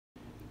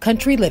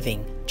Country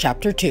Living,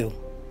 Chapter 2,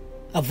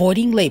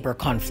 Avoiding Labor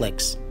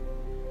Conflicts.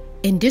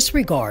 In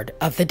disregard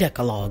of the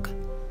Decalogue.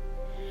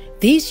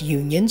 These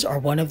unions are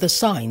one of the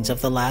signs of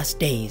the last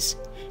days.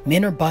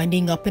 Men are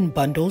binding up in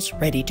bundles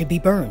ready to be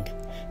burned.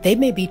 They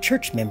may be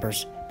church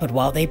members, but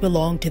while they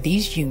belong to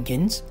these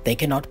unions, they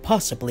cannot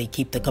possibly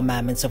keep the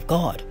commandments of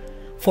God.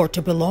 For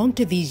to belong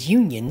to these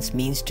unions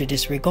means to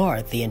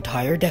disregard the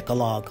entire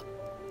Decalogue.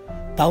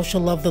 Thou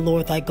shalt love the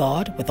Lord thy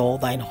God with all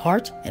thine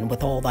heart, and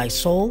with all thy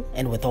soul,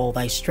 and with all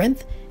thy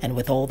strength, and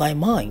with all thy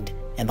mind,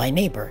 and thy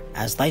neighbor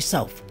as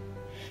thyself.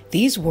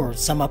 These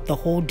words sum up the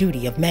whole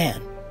duty of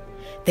man.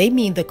 They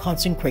mean the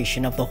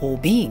consecration of the whole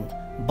being,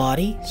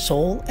 body,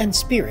 soul, and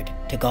spirit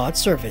to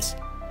God's service.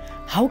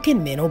 How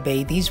can men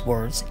obey these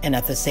words and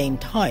at the same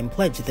time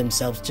pledge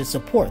themselves to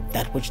support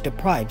that which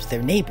deprives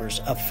their neighbors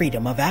of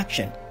freedom of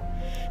action?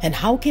 And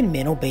how can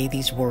men obey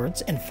these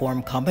words and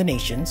form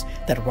combinations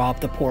that rob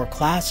the poor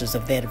classes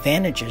of the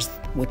advantages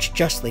which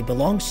justly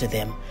belongs to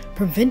them,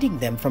 preventing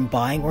them from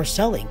buying or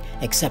selling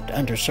except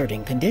under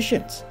certain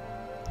conditions?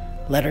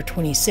 Letter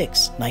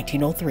 26,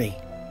 1903.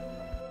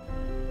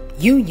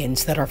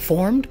 Unions that are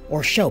formed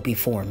or shall be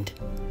formed.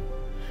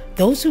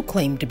 Those who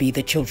claim to be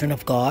the children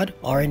of God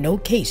are in no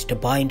case to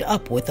bind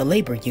up with the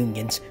labor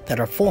unions that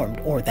are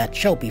formed or that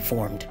shall be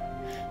formed.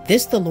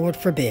 This the Lord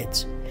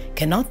forbids.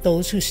 Cannot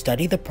those who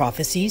study the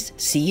prophecies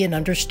see and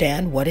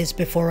understand what is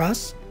before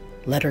us?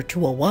 Letter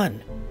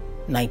 201,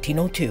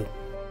 1902.